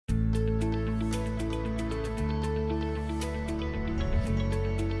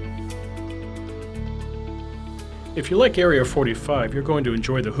If you like Area 45, you're going to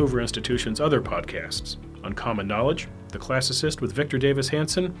enjoy the Hoover Institution's other podcasts, Uncommon Knowledge, The Classicist with Victor Davis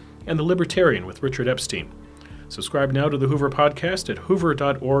Hanson, and The Libertarian with Richard Epstein. Subscribe now to the Hoover Podcast at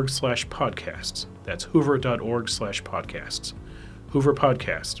hoover.org/podcasts. That's hoover.org/podcasts. Hoover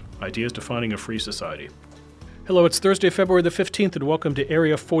Podcast, ideas defining a free society. Hello, it's Thursday, February the 15th, and welcome to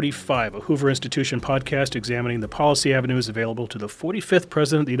Area 45, a Hoover Institution podcast examining the policy avenues available to the 45th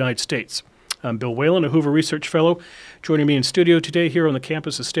President of the United States. I'm Bill Whalen, a Hoover Research Fellow. Joining me in studio today here on the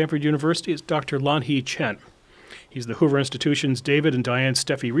campus of Stanford University is Dr. Lan-Hee Chen. He's the Hoover Institution's David and Diane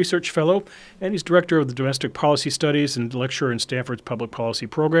Steffi Research Fellow, and he's Director of the Domestic Policy Studies and lecturer in Stanford's Public Policy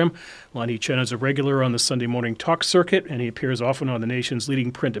Program. Lan-Hee Chen is a regular on the Sunday morning talk circuit, and he appears often on the nation's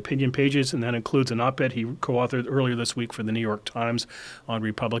leading print opinion pages, and that includes an op-ed he co-authored earlier this week for the New York Times on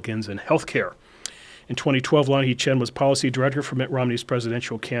Republicans and health care. In 2012, Lan-Hee Chen was policy director for Mitt Romney's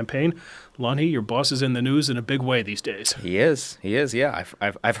presidential campaign. Lan-Hee, your boss is in the news in a big way these days. He is, yeah.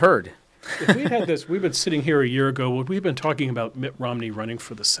 I've heard. If we had this, we've been sitting here a year ago, would we have been talking about Mitt Romney running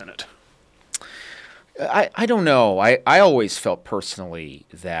for the Senate? I don't know. I always felt personally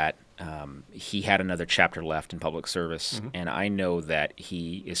that he had another chapter left in public service, and I know that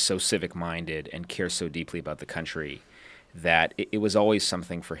he is so civic-minded and cares so deeply about the country that it was always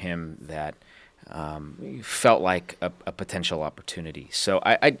something for him that felt like a potential opportunity. So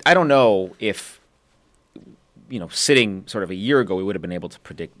I don't know if, sitting sort of a year ago, we would have been able to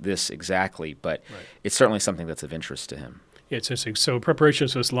predict this exactly, but right. It's certainly something that's of interest to him. Yeah, it's interesting. So in preparation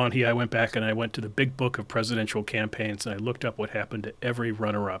for this, Lan-Hee, I went back and I went to the big book of presidential campaigns and I looked up what happened to every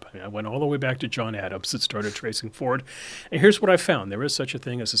runner-up. I went all the way back to John Adams and started tracing forward. And here's what I found. There is such a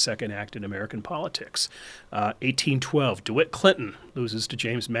thing as a second act in American politics. 1812, DeWitt Clinton loses to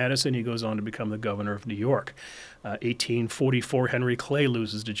James Madison. He goes on to become the governor of New York. 1844, Henry Clay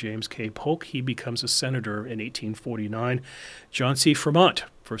loses to James K. Polk. He becomes a senator in 1849. John C. Fremont,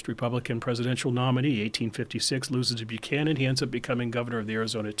 first Republican presidential nominee, 1856, loses to Buchanan. He ends up becoming governor of the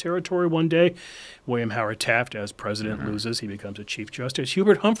Arizona Territory one day. William Howard Taft, as president, loses. He becomes a chief justice.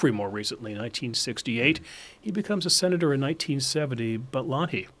 Hubert Humphrey, more recently, in 1968. He becomes a senator in 1970. But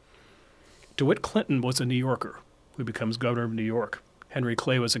Lan-Hee, DeWitt Clinton was a New Yorker who becomes governor of New York. Henry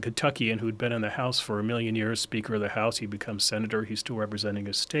Clay was a Kentuckian who'd been in the House for a million years, Speaker of the House. He becomes senator. He's still representing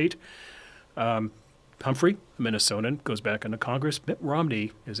his state. Humphrey, a Minnesotan, goes back into Congress. Mitt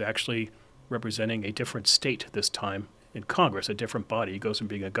Romney is actually representing a different state this time in Congress, a different body. He goes from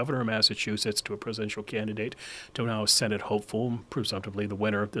being a governor of Massachusetts to a presidential candidate to now a Senate hopeful, presumptively the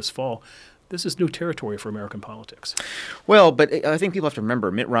winner of this fall. This is new territory for American politics. Well, but I think people have to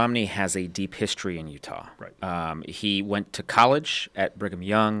remember, Mitt Romney has a deep history in Utah. Right. He went to college at Brigham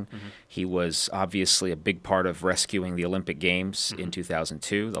Young. He was obviously a big part of rescuing the Olympic Games in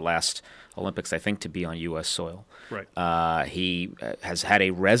 2002, the last Olympics, I think, to be on U.S. soil. Right. He has had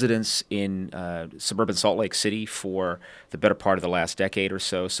a residence in suburban Salt Lake City for the better part of the last decade or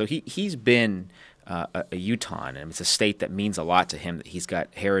so. So he's been a Utahn, and it's a state that means a lot to him, that he's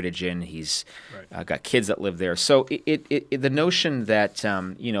got heritage in. He's got kids that live there. So the notion that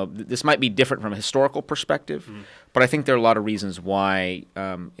this might be different from a historical perspective, but I think there are a lot of reasons why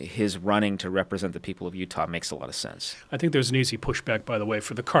his running to represent the people of Utah makes a lot of sense. I think there's an easy pushback, by the way,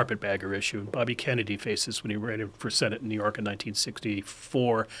 for the carpetbagger issue. Bobby Kennedy faced this when he ran for Senate in New York in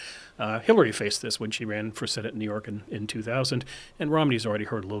 1964. Hillary faced this when she ran for Senate in New York in 2000, and Romney's already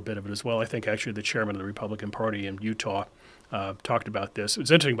heard a little bit of it as well. I think actually the chairman of the Republican Party in Utah talked about this. It was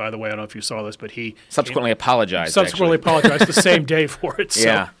interesting, by the way, I don't know if you saw this, but he subsequently apologized the same day for it, so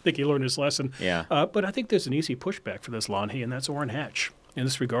yeah. I think he learned his lesson. Yeah. But I think there's an easy pushback for this, Lan-Hee, and that's Orrin Hatch in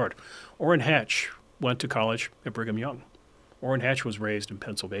this regard. Orrin Hatch went to college at Brigham Young. Orrin Hatch was raised in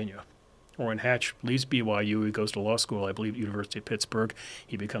Pennsylvania. Orrin Hatch leaves BYU. He goes to law school, I believe, University of Pittsburgh.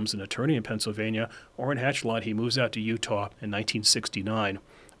 He becomes an attorney in Pennsylvania. Orrin Hatch, he moves out to Utah in 1969,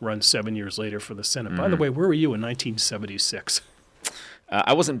 runs 7 years later for the Senate. By the way, where were you in 1976?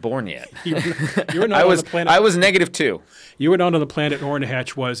 I wasn't born yet. You were not on the planet. I was -2. You were not on the planet Orrin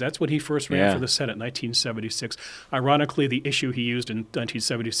Hatch was. That's when he first ran for the Senate in 1976. Ironically, the issue he used in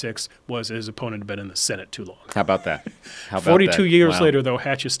 1976 was his opponent had been in the Senate too long. How about that? 42 years later, though,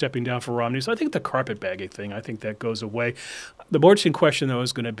 Hatch is stepping down for Romney. So I think the carpetbagging thing, I think that goes away. The more interesting question, though,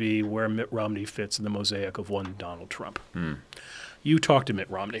 is going to be where Mitt Romney fits in the mosaic of one Donald Trump. You talked to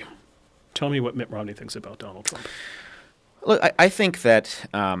Mitt Romney. Tell me what Mitt Romney thinks about Donald Trump. Look, I think that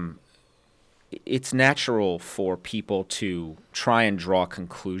it's natural for people to try and draw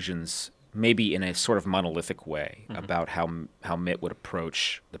conclusions, maybe in a sort of monolithic way, about how Mitt would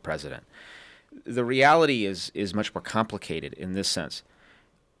approach the president. The reality is much more complicated in this sense.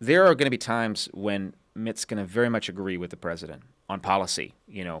 There are going to be times when Mitt's going to very much agree with the president on policy,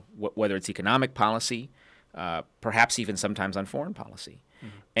 whether it's economic policy, perhaps even sometimes on foreign policy.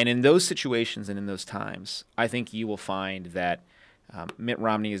 And in those situations and in those times, I think you will find that Mitt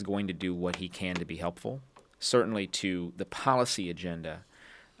Romney is going to do what he can to be helpful, certainly to the policy agenda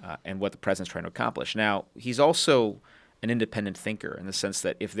and what the president's trying to accomplish. Now, he's also an independent thinker in the sense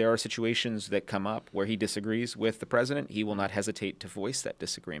that if there are situations that come up where he disagrees with the president, he will not hesitate to voice that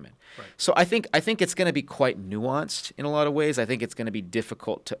disagreement. Right. So I think it's going to be quite nuanced in a lot of ways. I think it's going to be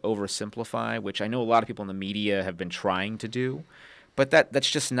difficult to oversimplify, which I know a lot of people in the media have been trying to do, but that's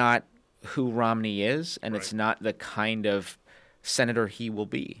just not who Romney is, and Right. it's not the kind of senator he will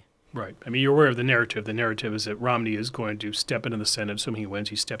be. Right. I mean, you're aware of the narrative. The narrative is that Romney is going to step into the Senate, assuming he wins.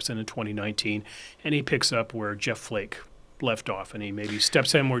 He steps in 2019, and he picks up where Jeff Flake left off, and he maybe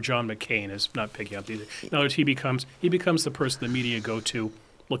steps in where John McCain is not picking up either. In other words, he becomes the person the media go to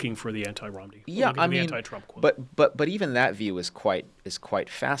looking for the anti-Romney. Yeah, I the mean, anti-Trump quote. but even that view is quite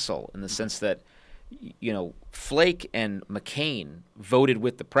facile in the sense that Flake and McCain voted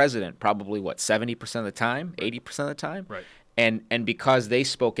with the president probably 70% of the time, 80% of the time, Right. And because they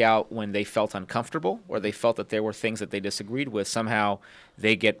spoke out when they felt uncomfortable or they felt that there were things that they disagreed with, somehow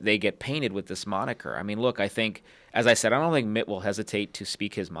they get painted with this moniker. I mean, look, I think, as I said, I don't think Mitt will hesitate to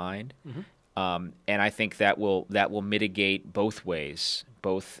speak his mind, and I think that will mitigate both ways,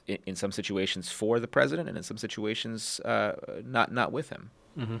 both in some situations for the president and in some situations not with him.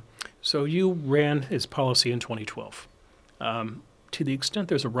 So you ran his policy in 2012. To the extent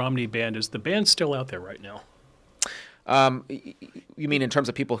there's a Romney band, is the band still out there right now? You mean in terms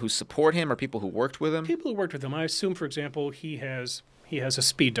of people who support him or people who worked with him? People who worked with him. I assume, for example, he has a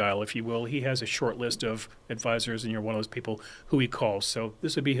speed dial, if you will. He has a short list of advisors, and you're one of those people who he calls. So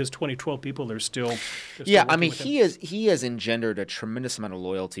this would be his 2012 people. They're still yeah. I mean, working with him. he has engendered a tremendous amount of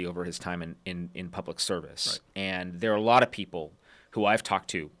loyalty over his time in public service, Right. and there are a lot of people who I've talked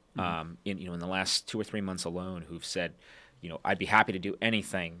to in the last 2 or 3 months alone who've said, I'd be happy to do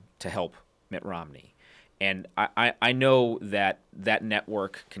anything to help Mitt Romney. And I know that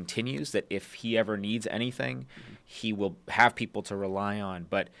network continues, that if he ever needs anything, he will have people to rely on.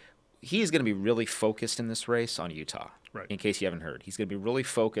 But he is going to be really focused in this race on Utah, Right. in case you haven't heard. He's going to be really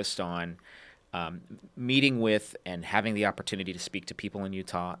focused on meeting with and having the opportunity to speak to people in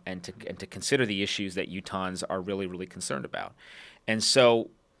Utah and to consider the issues that Utahns are really, really concerned about. And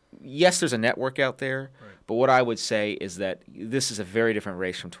so, yes, there's a network out there, Right. but what I would say is that this is a very different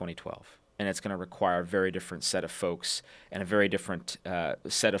race from 2012. And it's going to require a very different set of folks and a very different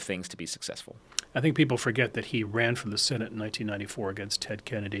set of things to be successful. I think people forget that he ran for the Senate in 1994 against Ted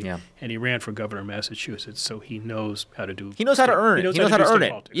Kennedy, Yeah. and he ran for governor of Massachusetts, so he knows how to do. He knows how to earn it. He knows how to earn it.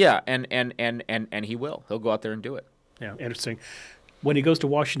 Politics. Yeah, and he will. He'll go out there and do it. Yeah, interesting. When he goes to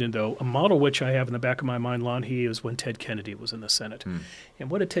Washington, though, a model which I have in the back of my mind, Lon, he is when Ted Kennedy was in the Senate.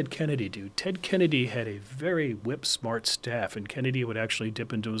 And what did Ted Kennedy do? Ted Kennedy had a very whip-smart staff, and Kennedy would actually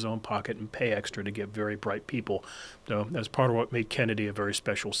dip into his own pocket and pay extra to get very bright people. So that's part of what made Kennedy a very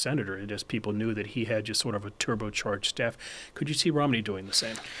special senator. It just people knew that he had just sort of a turbocharged staff. Could you see Romney doing the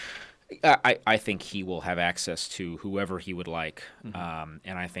same? I think he will have access to whoever he would like, and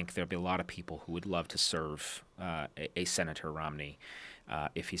I think there'll be a lot of people who would love to serve a Senator Romney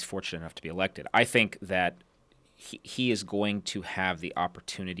if he's fortunate enough to be elected. I think that he is going to have the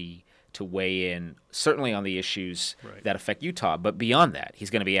opportunity to weigh in, certainly on the issues Right. that affect Utah, but beyond that, he's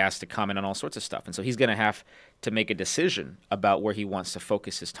going to be asked to comment on all sorts of stuff, and so he's going to have to make a decision about where he wants to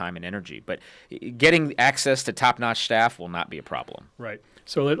focus his time and energy. But getting access to top-notch staff will not be a problem. Right.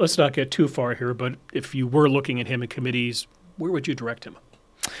 So let's not get too far here, but if you were looking at him in committees, where would you direct him?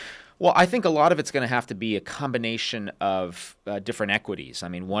 Well, I think a lot of it's going to have to be a combination of different equities. I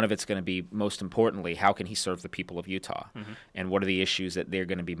mean, one of it's going to be, most importantly, how can he serve the people of Utah? And what are the issues that they're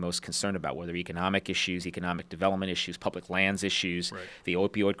going to be most concerned about, whether economic issues, economic development issues, public lands issues. Right. The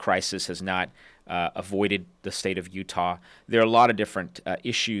opioid crisis has not avoided the state of Utah. There are a lot of different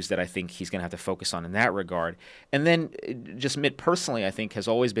issues that I think he's going to have to focus on in that regard. And then just Mitt personally, I think, has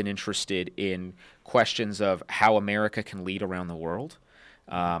always been interested in questions of how America can lead around the world.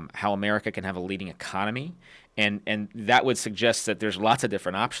 How America can have a leading economy, and that would suggest that there's lots of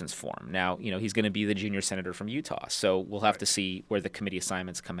different options for him. Now, he's going to be the junior senator from Utah, so we'll have to see where the committee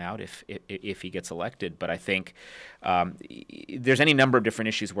assignments come out if he gets elected. But I think there's any number of different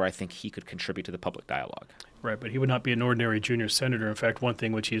issues where I think he could contribute to the public dialogue. Right, but he would not be an ordinary junior senator. In fact, one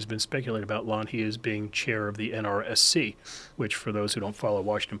thing which he has been speculated about, Lon, he is being chair of the NRSC, which, for those who don't follow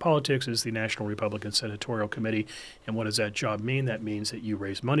Washington politics, is the National Republican Senatorial Committee. And what does that job mean? That means that you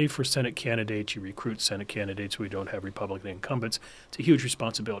raise money for Senate candidates, you recruit Senate candidates, states where we don't have Republican incumbents. It's a huge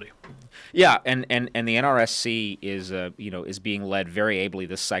responsibility. Yeah, and the NRSC is being led very ably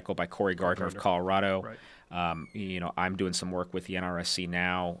this cycle by Cory Gardner of Colorado. Right. I'm doing some work with the NRSC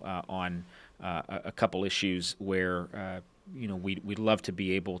now on a couple issues where we'd love to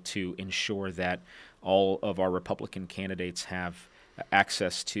be able to ensure that all of our Republican candidates have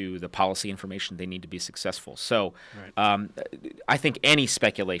access to the policy information they need to be successful. So I think any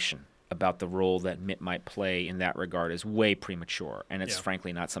speculation about the role that Mitt might play in that regard is way premature, and it's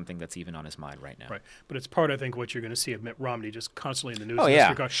frankly not something that's even on his mind right now. Right, but it's part, I think, what you're going to see of Mitt Romney just constantly in the news. Oh, in yeah, this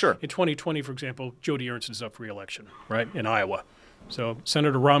regard. sure. In 2020, for example, Jody Ernst is up for re-election, right, in Iowa. So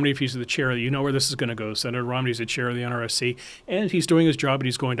Senator Romney, if he's the chair, you know where this is going to go. Senator Romney's the chair of the NRSC, and he's doing his job, and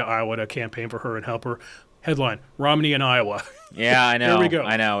he's going to Iowa to campaign for her and help her. Headline: Romney in Iowa. Yeah, I know. There we go.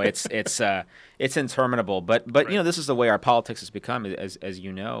 I know. It's interminable. But this is the way our politics has become. As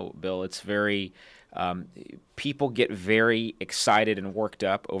you know, Bill, it's very people get very excited and worked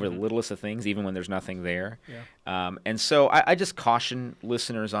up over the littlest of things, even when there's nothing there. Yeah. And so I just caution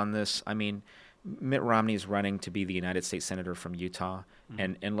listeners on this. I mean, Mitt Romney is running to be the United States Senator from Utah,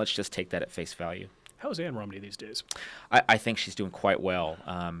 and let's just take that at face value. How's Ann Romney these days? I think she's doing quite well.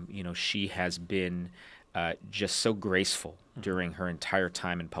 She has been just so graceful during her entire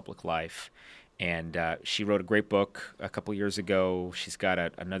time in public life. And she wrote a great book a couple years ago. She's got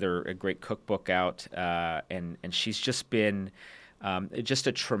a great cookbook out. And she's just been just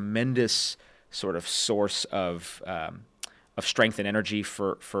a tremendous sort of source of strength and energy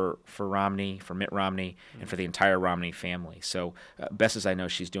for Romney, for Mitt Romney, and for the entire Romney family. So best as I know,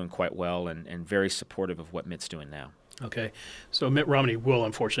 she's doing quite well and very supportive of what Mitt's doing now. Okay. So Mitt Romney will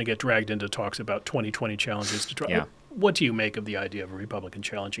unfortunately get dragged into talks about 2020 challenges to Trump. Yeah. What do you make of the idea of a Republican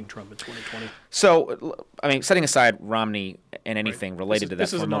challenging Trump in 2020? So, I mean, setting aside Romney and anything related to that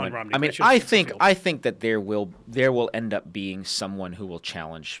for a moment, non-Romney. I mean, I think that there will end up being someone who will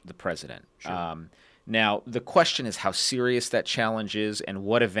challenge the president. Sure. Now, the question is how serious that challenge is and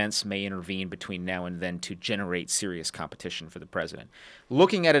what events may intervene between now and then to generate serious competition for the president.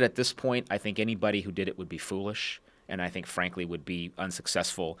 Looking at it at this point, I think anybody who did it would be foolish, and I think, frankly, would be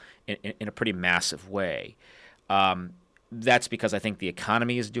unsuccessful in a pretty massive way. That's because I think the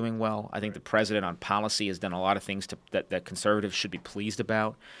economy is doing well. I think the president on policy has done a lot of things that conservatives should be pleased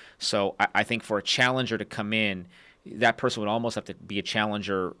about. So I think for a challenger to come in, that person would almost have to be a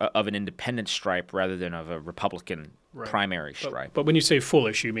challenger of an independent stripe rather than of a Republican primary stripe. But when you say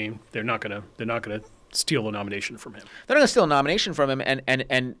foolish, you mean they're not going to steal a nomination from him. They're not going to steal a nomination from him,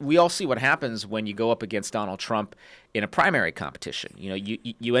 and we all see what happens when you go up against Donald Trump in a primary competition.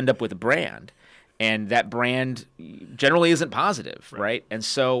 You end up with a brand, and that brand generally isn't positive, right? And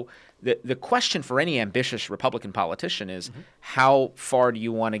so the question for any ambitious Republican politician is how far do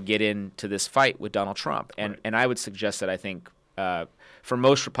you want to get into this fight with Donald Trump? And I would suggest that I think for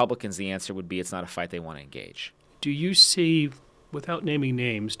most Republicans the answer would be it's not a fight they want to engage. Do you see, without naming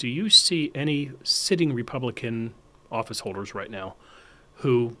names, do you see any sitting Republican office holders right now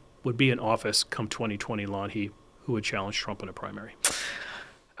who would be in office come 2020, Lanhi, who would challenge Trump in a primary?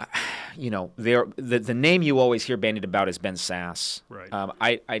 The name you always hear bandied about is Ben Sasse.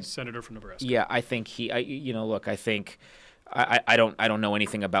 Right. Senator from Nebraska. Yeah, I think I don't know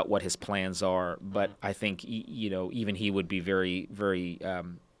anything about what his plans are, but I think even he would be very, very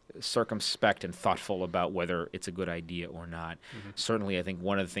circumspect and thoughtful about whether it's a good idea or not. Certainly, I think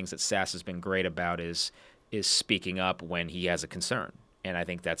one of the things that Sasse has been great about is speaking up when he has a concern, and I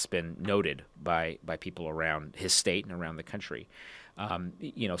think that's been noted by people around his state and around the country.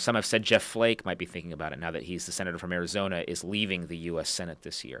 Some have said Jeff Flake might be thinking about it now that he's the senator from Arizona, is leaving the U.S. Senate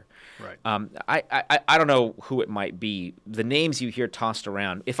this year. Right. I don't know who it might be. The names you hear tossed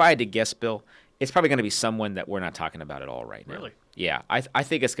around, if I had to guess, Bill, it's probably going to be someone that we're not talking about at all right now. Really? Yeah. I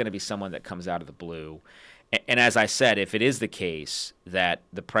think it's going to be someone that comes out of the blue. And as I said, if it is the case that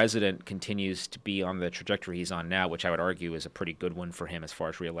the president continues to be on the trajectory he's on now, which I would argue is a pretty good one for him as far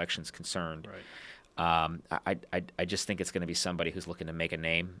as re-election is concerned, I just think it's going to be somebody who's looking to make a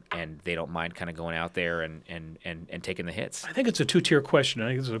name, and they don't mind kind of going out there and taking the hits. I think it's a two-tier question. I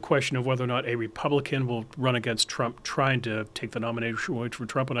think it's a question of whether or not a Republican will run against Trump trying to take the nomination away from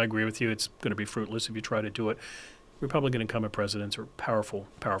Trump, and I agree with you. It's going to be fruitless if you try to do it. Republican incumbent presidents are powerful,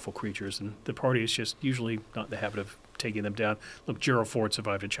 powerful creatures, and the party is just usually not in the habit of taking them down. Look, Gerald Ford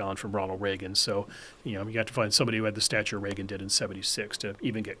survived a challenge from Ronald Reagan, so you have to find somebody who had the stature Reagan did in '76 to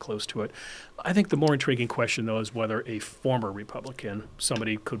even get close to it. I think the more intriguing question, though, is whether a former Republican,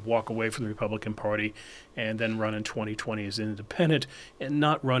 somebody could walk away from the Republican Party and then run in 2020 as an independent and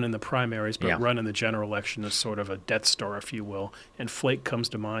not run in the primaries, but run in the general election as sort of a Death Star, if you will. And Flake comes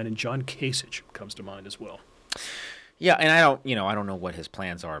to mind, and John Kasich comes to mind as well. Yeah, and I don't know what his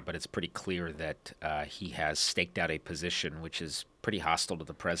plans are, but it's pretty clear that he has staked out a position which is pretty hostile to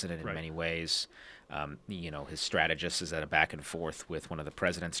the president in Right. many ways. His strategist is at a back and forth with one of the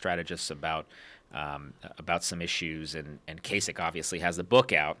president's strategists about some issues, and Kasich obviously has the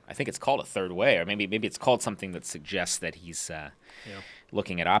book out. I think it's called A Third Way, or maybe it's called something that suggests that he's Yeah.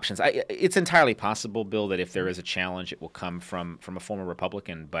 looking at options. It's entirely possible, Bill, that if there is a challenge, it will come from a former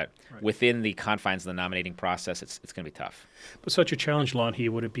Republican. But Right. within the confines of the nominating process, it's going to be tough. But such a challenge, Lanhi,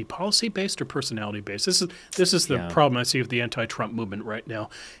 would it be policy based or personality based? This is the Yeah. problem I see with the anti-Trump movement right now.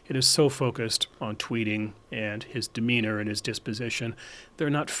 It is so focused on tweeting and his demeanor and his disposition. They're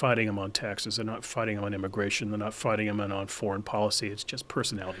not fighting him on taxes. They're not fighting him on immigration. They're not fighting him on foreign policy. It's just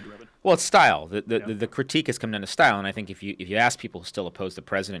personality driven. Well, it's style. Yeah. The critique has come down to style, and I think if you ask people who still oppose the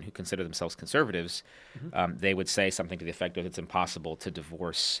president who consider themselves conservatives, they would say something to the effect of it's impossible to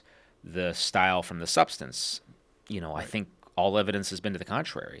divorce the style from the substance. I think all evidence has been to the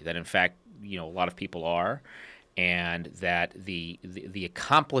contrary. That in fact, a lot of people are, and that the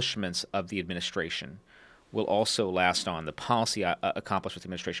accomplishments of the administration will also last on. The policy accomplishments of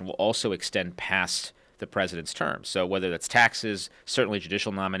the administration will also extend past the president's term. So whether that's taxes, certainly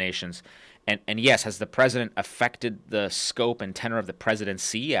judicial nominations, and yes, has the president affected the scope and tenor of the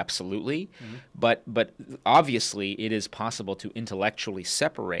presidency? Absolutely. But obviously it is possible to intellectually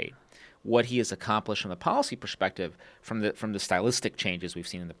separate what he has accomplished from a policy perspective from the stylistic changes we've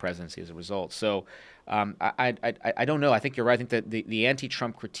seen in the presidency as a result. So I don't know. I think you're right. I think that the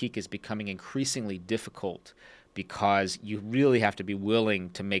anti-Trump critique is becoming increasingly difficult because you really have to be willing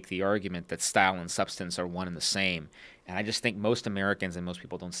to make the argument that style and substance are one and the same. And I just think most Americans and most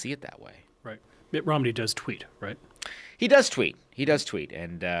people don't see it that way. Right. Mitt Romney does tweet, right? He does tweet.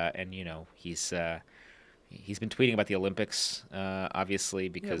 And he's been tweeting about the Olympics, obviously,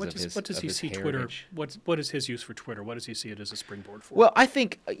 because What does of he his see heritage. Twitter? What is his use for Twitter? What does he see it as a springboard for? Well, I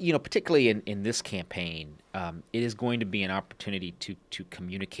think particularly in this campaign, it is going to be an opportunity to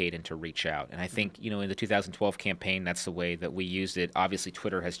communicate and to reach out. And I think in the 2012 campaign, that's the way that we used it. Obviously,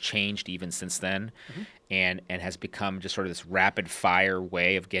 Twitter has changed even since then, and has become just sort of this rapid fire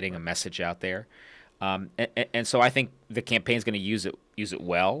way of getting a message out there. And so I think the campaign is going to use it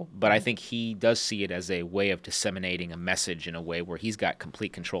well, but I think he does see it as a way of disseminating a message in a way where he's got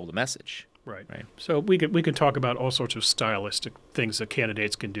complete control of the message. Right. Right. So we can talk about all sorts of stylistic things that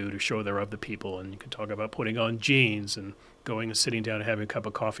candidates can do to show they're of the people, and you can talk about putting on jeans and going and sitting down and having a cup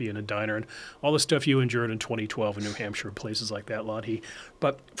of coffee in a diner and all the stuff you endured in 2012 in New Hampshire and places like that, Lanhi.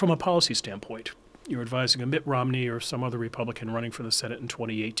 But from a policy standpoint, you're advising a Mitt Romney or some other Republican running for the Senate in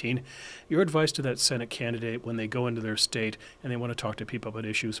 2018. Your advice to that Senate candidate when they go into their state and they want to talk to people about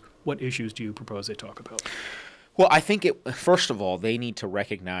issues, what issues do you propose they talk about? Well, I think first of all, they need to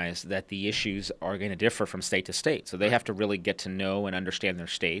recognize that the issues are going to differ from state to state. So they have to really get to know and understand their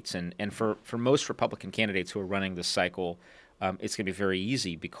states. And for most Republican candidates who are running this cycle, it's going to be very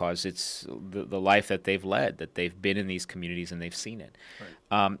easy because it's the life that they've led, that they've been in these communities and they've seen it.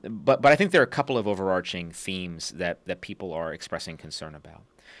 Right. But I think there are a couple of overarching themes that people are expressing concern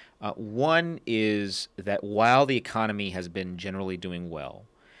about. One is that while the economy has been generally doing well,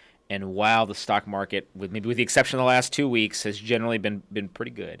 and while the stock market, with the exception of the last 2 weeks, has generally been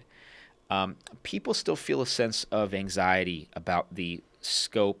pretty good, people still feel a sense of anxiety about the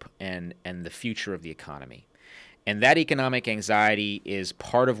scope and the future of the economy. And that economic anxiety is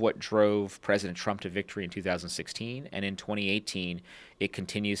part of what drove President Trump to victory in 2016. And in 2018, it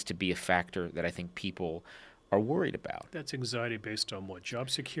continues to be a factor that I think people are worried about. That's anxiety based on what? Job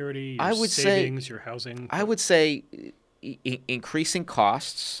security, I your would savings, say, your housing? I would say increasing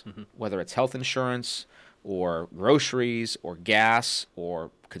costs, whether it's health insurance or groceries or gas or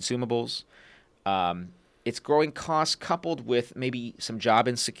consumables. It's growing costs coupled with maybe some job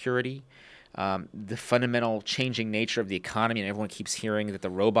insecurity. The fundamental changing nature of the economy, and everyone keeps hearing that the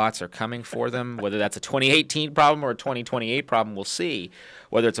robots are coming for them. Whether that's a 2018 problem or a 2028 problem, we'll see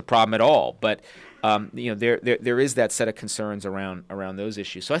whether it's a problem at all. But there is that set of concerns around those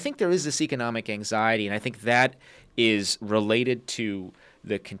issues. So I think there is this economic anxiety, and I think that is related to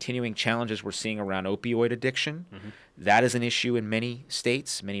the continuing challenges we're seeing around opioid addiction. That is an issue in many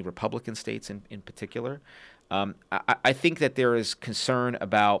states, many Republican states in particular. I think that there is concern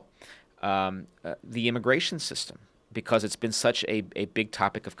about the immigration system because it's been such a big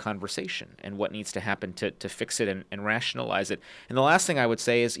topic of conversation and what needs to happen to fix it and rationalize it. And the last thing I would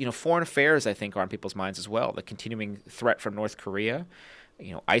say is, foreign affairs, I think, are on people's minds as well. The continuing threat from North Korea,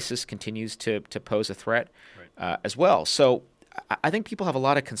 ISIS continues to pose a threat as well. So I think people have a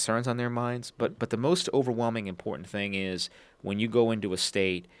lot of concerns on their minds, but the most overwhelming important thing is when you go into a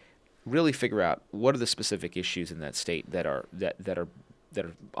state, really figure out what are the specific issues in that state that are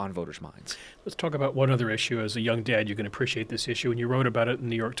on voters' minds. Let's talk about one other issue. As a young dad, you can appreciate this issue, and you wrote about it in the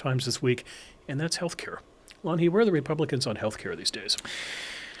New York Times this week, and that's health care. Lonnie, where are the Republicans on health care these days?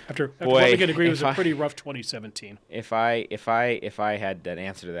 After Boy, what we can agree was a pretty rough 2017. If I had an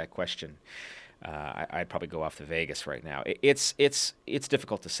answer to that question, I'd probably go off to Vegas right now. It's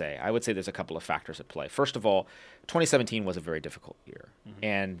difficult to say. I would say there's a couple of factors at play. First of all, 2017 was a very difficult year,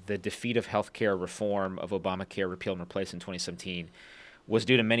 and the defeat of healthcare reform, of Obamacare repeal and replace in 2017 was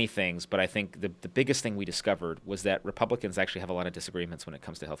due to many things, but I think the biggest thing we discovered was that Republicans actually have a lot of disagreements when it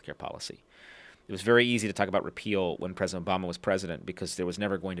comes to healthcare policy. It was very easy to talk about repeal when President Obama was president because there was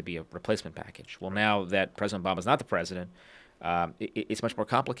never going to be a replacement package. Well, now that President Obama is not the president, it's much more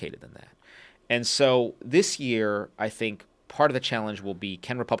complicated than that. And so this year, I think part of the challenge will be,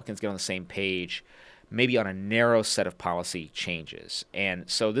 can Republicans get on the same page, maybe on a narrow set of policy changes? And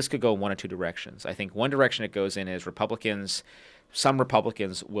so this could go one of two directions. I think one direction it goes in is some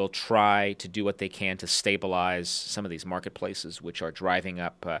Republicans will try to do what they can to stabilize some of these marketplaces, which are driving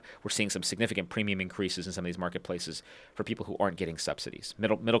up. We're seeing some significant premium increases in some of these marketplaces for people who aren't getting subsidies.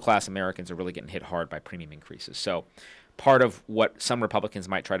 Middle class Americans are really getting hit hard by premium increases. So part of what some Republicans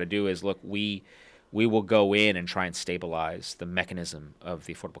might try to do is, look, we will go in and try and stabilize the mechanism of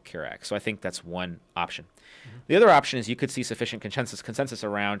the Affordable Care Act. So I think that's one option. The other option is you could see sufficient consensus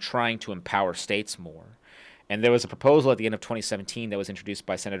around trying to empower states more. And there was a proposal at the end of 2017 that was introduced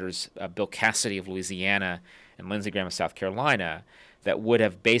by Senators Bill Cassidy of Louisiana and Lindsey Graham of South Carolina that would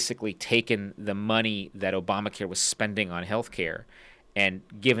have basically taken the money that Obamacare was spending on health care and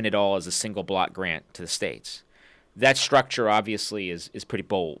given it all as a single block grant to the states. That structure obviously is pretty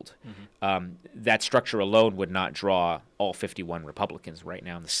bold. That structure alone would not draw all 51 Republicans right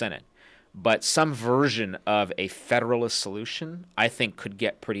now in the Senate. But some version of a federalist solution, I think, could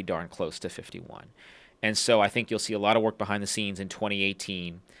get pretty darn close to 51. And so I think you'll see a lot of work behind the scenes in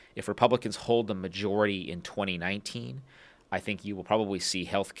 2018. If Republicans hold the majority in 2019, I think you will probably see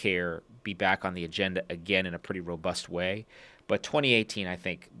health care be back on the agenda again in a pretty robust way. But 2018, I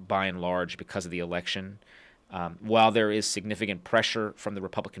think, by and large, because of the election, while there is significant pressure from the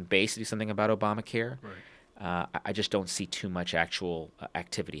Republican base to do something about Obamacare, I just don't see too much actual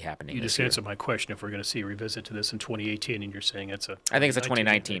activity happening. You just answered my question if we're going to see a revisit to this in 2018, and you're saying I think it's a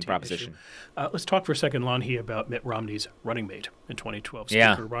 2019 proposition. Let's talk for a second, Lonnie, about Mitt Romney's running mate in 2012,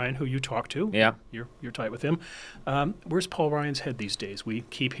 Speaker Ryan, who you talked to. Yeah. You're tight with him. Where's Paul Ryan's head these days? We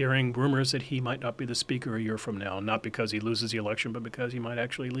keep hearing rumors that he might not be the Speaker a year from now, not because he loses the election, but because he might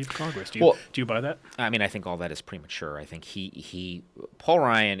actually leave Congress. Do you buy that? I mean, I think all that is premature. I think Paul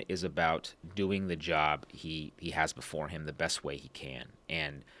Ryan is about doing the job he has before him the best way he can.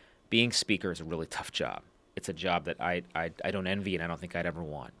 And being Speaker is a really tough job. It's a job that I don't envy and I don't think I'd ever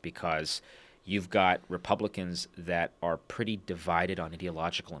want, because you've got Republicans that are pretty divided on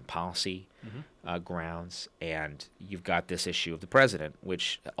ideological and policy grounds, and you've got this issue of the president,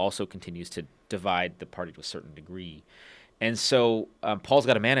 which also continues to divide the party to a certain degree. And so Paul's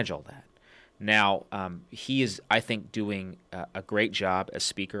got to manage all that. Now, he is, I think, doing a great job as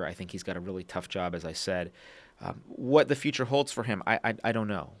Speaker. I think he's got a really tough job, as I said. What the future holds for him, I don't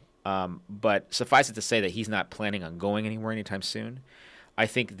know. But suffice it to say that he's not planning on going anywhere anytime soon. I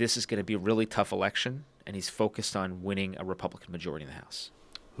think this is going to be a really tough election, and he's focused on winning a Republican majority in the House.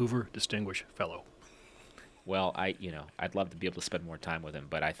 Hoover Distinguished Fellow. Well, I'd love to be able to spend more time with him,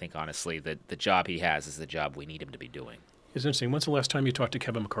 but I think, honestly, that the job he has is the job we need him to be doing. It's interesting. When's the last time you talked to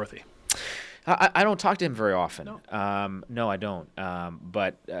Kevin McCarthy? I don't talk to him very often. No, no, I don't.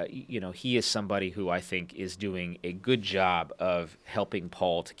 But he is somebody who I think is doing a good job of helping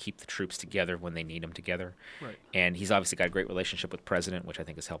Paul to keep the troops together when they need them together. Right. And he's obviously got a great relationship with the president, which I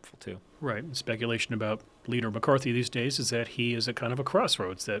think is helpful too. Right. And speculation about Leader McCarthy these days is that he is at kind of a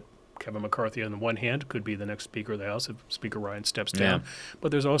crossroads, that Kevin McCarthy, on the one hand, could be the next Speaker of the House if Speaker Ryan steps down. But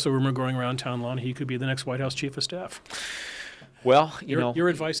there's also rumor going around town, Lon, he could be the next White House Chief of Staff. Well, your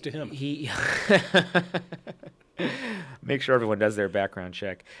advice to him. Make sure everyone does their background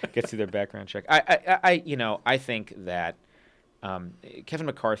check, gets through their background check. I think that Kevin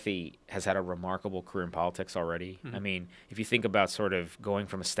McCarthy has had a remarkable career in politics already. I mean, if you think about sort of going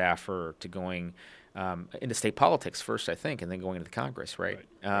from a staffer to going into state politics first, I think, and then going into the Congress, right?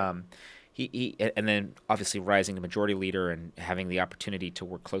 He and then obviously rising to majority leader and having the opportunity to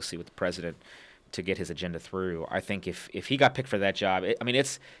work closely with the president to get his agenda through. I think if he got picked for that job,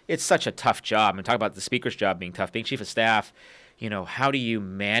 it's such a tough job. I mean, talk about the Speaker's job being tough. Being Chief of Staff, how do you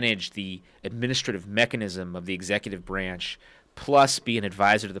manage the administrative mechanism of the executive branch, plus be an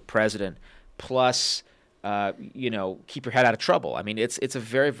advisor to the president, plus keep your head out of trouble. I mean, it's a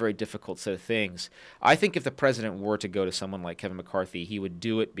very, very difficult set of things. I think if the president were to go to someone like Kevin McCarthy, he would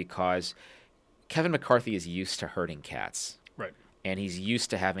do it because Kevin McCarthy is used to herding cats. Right. And he's used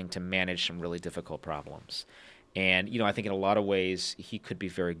to having to manage some really difficult problems. And, I think in a lot of ways he could be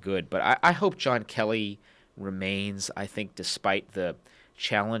very good. But I hope John Kelly remains. I think despite the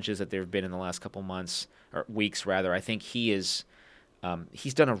challenges that there have been in the last couple months, or weeks rather, I think he's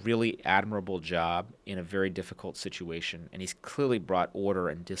done a really admirable job in a very difficult situation. And he's clearly brought order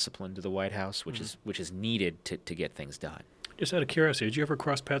and discipline to the White House, which is needed to get things done. Just out of curiosity, did you ever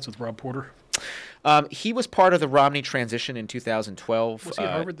cross paths with Rob Porter? He was part of the Romney transition in 2012. Was he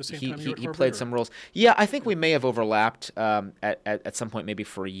at Harvard the same time you were at He Harvard, played or? some roles. Yeah, I think we may have overlapped at some point, maybe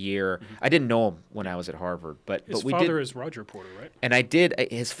for a year. I didn't know him when I was at Harvard, but His we father did. is Roger Porter, right? And I did.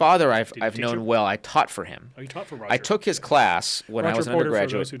 His father, I've you teach known him? well. I taught for him. Oh, you taught for Roger. I took his class when Roger I was an Porter, for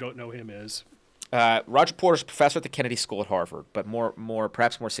undergraduate. those who don't know him, is Roger Porter's a professor at the Kennedy School at Harvard, but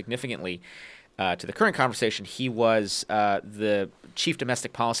perhaps more significantly, to the current conversation, he was the chief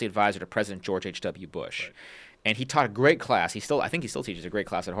domestic policy advisor to President George H.W. Bush. Right. And he taught a great class. I think he still teaches a great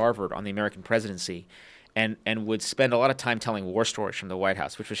class at Harvard on the American presidency, and would spend a lot of time telling war stories from the White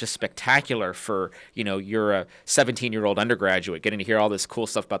House, which was just spectacular for, you're a 17-year-old undergraduate getting to hear all this cool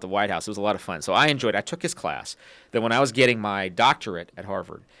stuff about the White House. It was a lot of fun. So I took his class. Then when I was getting my doctorate at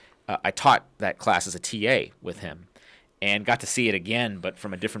Harvard, I taught that class as a TA with him and got to see it again, but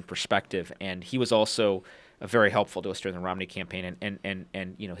from a different perspective. And he was also very helpful to us during the Romney campaign,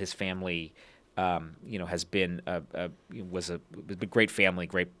 and his family has been was a great family,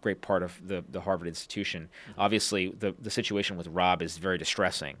 great part of the Harvard institution. Obviously, the situation with Rob is very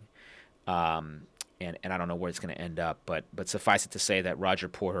distressing, and I don't know where it's going to end up. But suffice it to say that Roger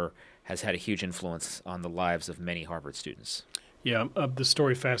Porter has had a huge influence on the lives of many Harvard students. Yeah, the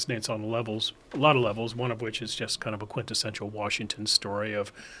story fascinates on a lot of levels, one of which is just kind of a quintessential Washington story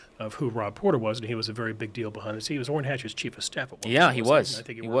of who Rob Porter was, and he was a very big deal behind the scenes. He was Orrin Hatch's chief of staff at one Yeah, point, he wasn't was. I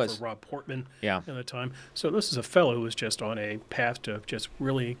think he He worked was. for Rob Portman Yeah. at the time. So this is a fellow who was just on a path to just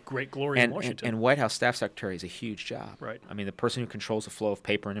really great glory in Washington. And White House staff secretary is a huge job. Right. I mean, the person who controls the flow of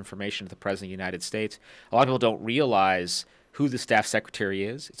paper and information to the President of the United States. A lot of people don't realize who the staff secretary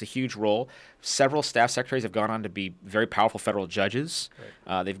is. It's a huge role. Several staff secretaries have gone on to be very powerful federal judges.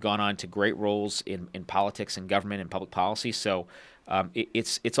 Right. They've gone on to great roles in politics and government and public policy. So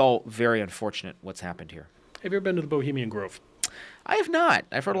it's all very unfortunate what's happened here. Have you ever been to the Bohemian Grove? I have not.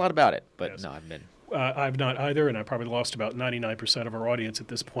 I've heard a lot about it, but Yes. no, I've been. I've not either, and I probably lost about 99% of our audience at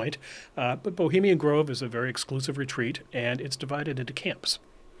this point. But Bohemian Grove is a very exclusive retreat, and it's divided into camps.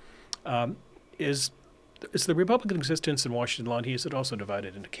 Is the Republican existence in Washington, Lawn, is it also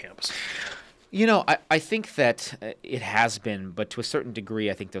divided into camps? I think that it has been, but to a certain degree,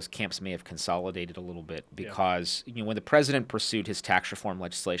 I think those camps may have consolidated a little bit because when the president pursued his tax reform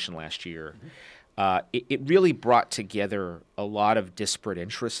legislation last year, it really brought together a lot of disparate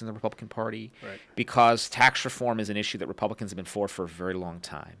interests in the Republican Party because tax reform is an issue that Republicans have been for a very long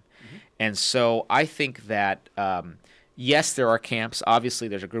time. And so I think that, yes, there are camps. Obviously,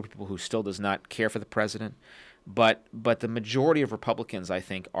 there's a group of people who still does not care for the president. But the majority of Republicans, I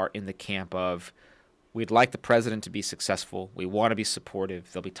think, are in the camp of we'd like the president to be successful. We want to be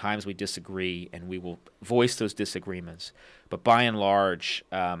supportive. There'll be times we disagree, and we will voice those disagreements. But by and large,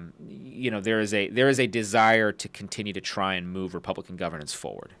 there is a desire to continue to try and move Republican governance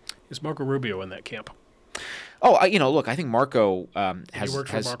forward. Is Marco Rubio in that camp? Oh, look, I think Marco has. You worked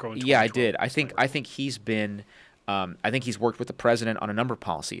for Marco in Yeah, I 2012. did. I think he's been. I think he's worked with the president on a number of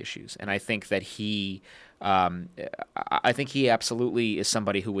policy issues, and I think that I think he absolutely is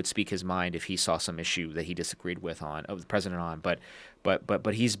somebody who would speak his mind if he saw some issue that he disagreed with the president on. But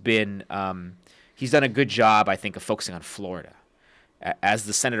he's been he's done a good job, I think, of focusing on Florida. As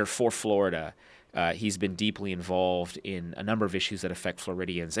the senator for Florida, he's been deeply involved in a number of issues that affect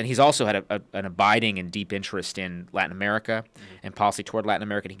Floridians. And he's also had an abiding and deep interest in Latin America and policy toward Latin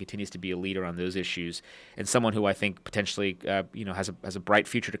America. And he continues to be a leader on those issues and someone who I think potentially has a bright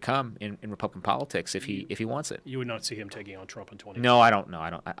future to come in Republican politics if he wants it. You would not see him taking on Trump in 2020. No, I don't know.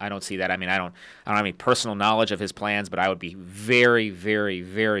 I don't see that. I mean, I don't have any personal knowledge of his plans, but I would be very, very,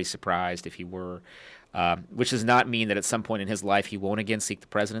 very surprised if he were. Which does not mean that at some point in his life he won't again seek the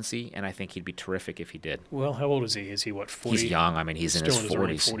presidency, and I think he'd be terrific if he did. Well, how old is he? Is he, 40? He's young. I mean, he's in his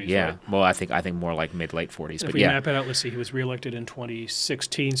early 40s. 40s, Yeah. right? Well, I think more like late 40s. If But we yeah. map it out, let's see, he was reelected in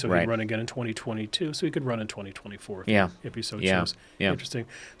 2016, so Right. he'd run again in 2022, so he could run in 2024 Yeah. if he so Yeah. chose. Yeah. Interesting.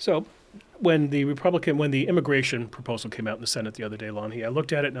 So when the immigration proposal came out in the Senate the other day, Lonnie, I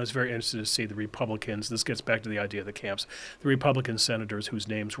looked at it and I was very interested to see the Republicans. This gets back to the idea of the camps. The Republican senators whose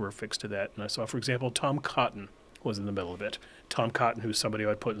names were affixed to that. And I saw, for example, Tom Cotton was in the middle of it. Tom Cotton, who's somebody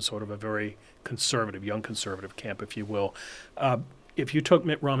I'd put in sort of a very conservative, young conservative camp, if you will. If you took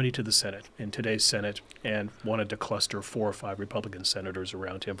Mitt Romney to the Senate, in today's Senate, and wanted to cluster 4 or 5 Republican senators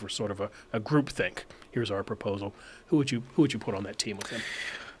around him for sort of a group think, here's our proposal, who would you put on that team with him?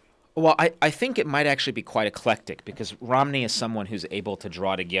 Well, I think it might actually be quite eclectic because Romney is someone who's able to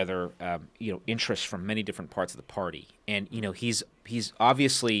draw together, interests from many different parts of the party. And, he's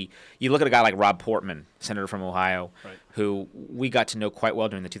obviously – you look at a guy like Rob Portman, senator from Ohio, right, who we got to know quite well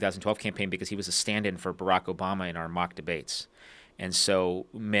during the 2012 campaign because he was a stand-in for Barack Obama in our mock debates. And so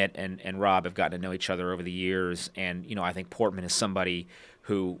Mitt and Rob have gotten to know each other over the years. And, I think Portman is somebody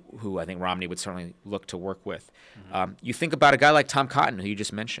who I think Romney would certainly look to work with. Mm-hmm. You think about a guy like Tom Cotton, who you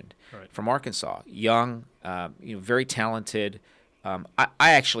just mentioned, right, from Arkansas, young, very talented. I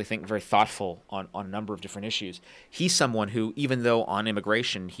actually think very thoughtful on a number of different issues. He's someone who, even though on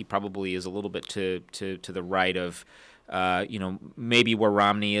immigration, he probably is a little bit to the right of, maybe where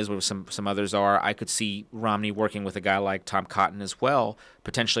Romney is, where some others are. I could see Romney working with a guy like Tom Cotton as well,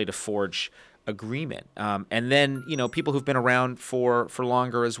 potentially to forge agreement. And then, people who've been around for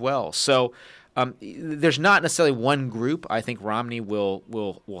longer as well. So there's not necessarily one group I think Romney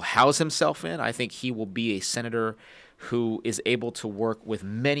will house himself in. I think he will be a senator who is able to work with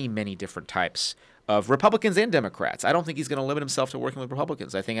many, many different types of Republicans and Democrats. I don't think he's going to limit himself to working with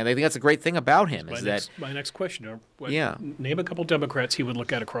Republicans. I think that's a great thing about him. My next question. Yeah. Name a couple Democrats he would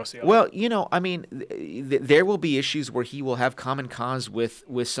look at across the aisle. Well, there will be issues where he will have common cause with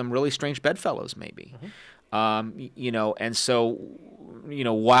some really strange bedfellows, maybe. Mm-hmm. And so,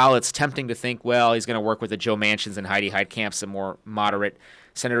 while it's tempting to think, well, he's going to work with the Joe Manchins and Heidi Heitkamp, some more moderate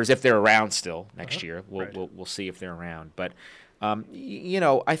senators, if they're around still next year. We'll see if they're around, but. I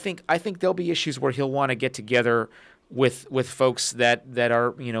think there'll be issues where he'll want to get together with folks that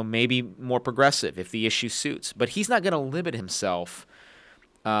are maybe more progressive if the issue suits. But he's not going to limit himself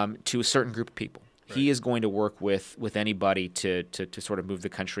to a certain group of people. Right. He is going to work with anybody to sort of move the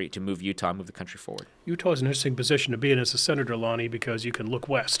country, to move Utah, move the country forward. Utah is an interesting position to be in as a senator, Lonnie, because you can look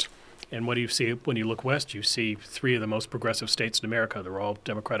west. And what do you see when you look west? You see 3 of the most progressive states in America. They're all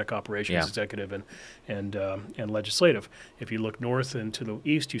Democratic operations, executive and legislative. If you look north and to the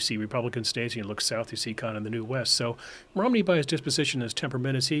east, you see Republican states. And you look south, you see kind of the New West. So Romney, by his disposition, his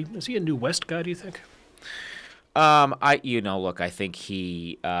temperament, is he a New West guy? Do you think? I think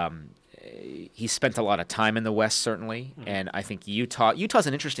he spent a lot of time in the West, certainly, mm-hmm. and I think Utah's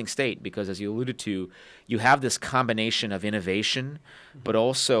an interesting state because, as you alluded to, you have this combination of innovation, mm-hmm. but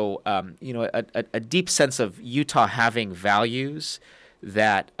also, a deep sense of Utah having values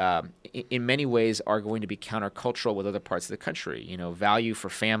that, in many ways, are going to be countercultural with other parts of the country. Value for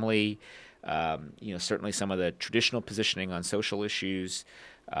family, certainly some of the traditional positioning on social issues,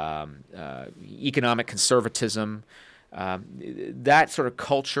 economic conservatism. That sort of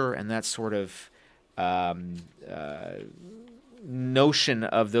culture and that sort of notion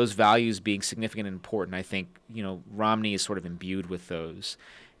of those values being significant and important, I think, Romney is sort of imbued with those.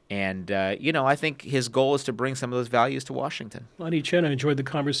 And, I think his goal is to bring some of those values to Washington. Lonnie Chen, I enjoyed the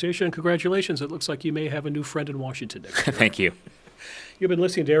conversation. Congratulations. It looks like you may have a new friend in Washington next year. Thank you. You've been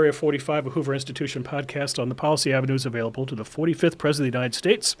listening to Area 45, a Hoover Institution podcast on the policy avenues available to the 45th President of the United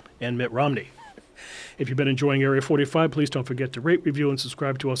States and Mitt Romney. If you've been enjoying Area 45, please don't forget to rate, review, and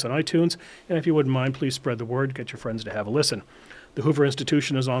subscribe to us on iTunes. And if you wouldn't mind, please spread the word. Get your friends to have a listen. The Hoover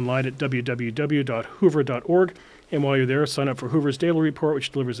Institution is online at www.hoover.org. And while you're there, sign up for Hoover's Daily Report,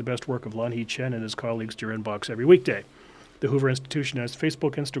 which delivers the best work of Lonnie Chen and his colleagues to your inbox every weekday. The Hoover Institution has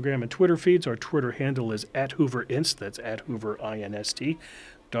Facebook, Instagram, and Twitter feeds. Our Twitter handle is @HooverInst. That's @HooverInst.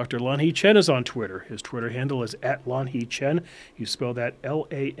 Dr. Lanhee Chen is on Twitter. His Twitter handle is @Lanhee Chen. You spell that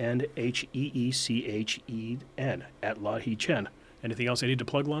Lanheechen, @Lanhee Chen. Anything else I need to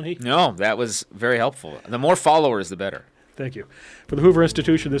plug, Lanhee? No, that was very helpful. The more followers, the better. Thank you. For the Hoover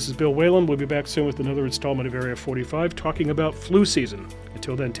Institution, this is Bill Whalen. We'll be back soon with another installment of Area 45 talking about flu season.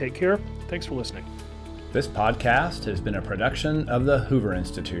 Until then, take care. Thanks for listening. This podcast has been a production of the Hoover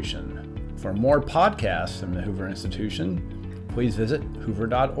Institution. For more podcasts from the Hoover Institution, please visit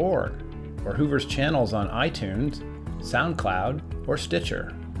hoover.org or Hoover's channels on iTunes, SoundCloud, or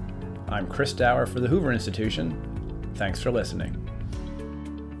Stitcher. I'm Chris Dower for the Hoover Institution. Thanks for listening.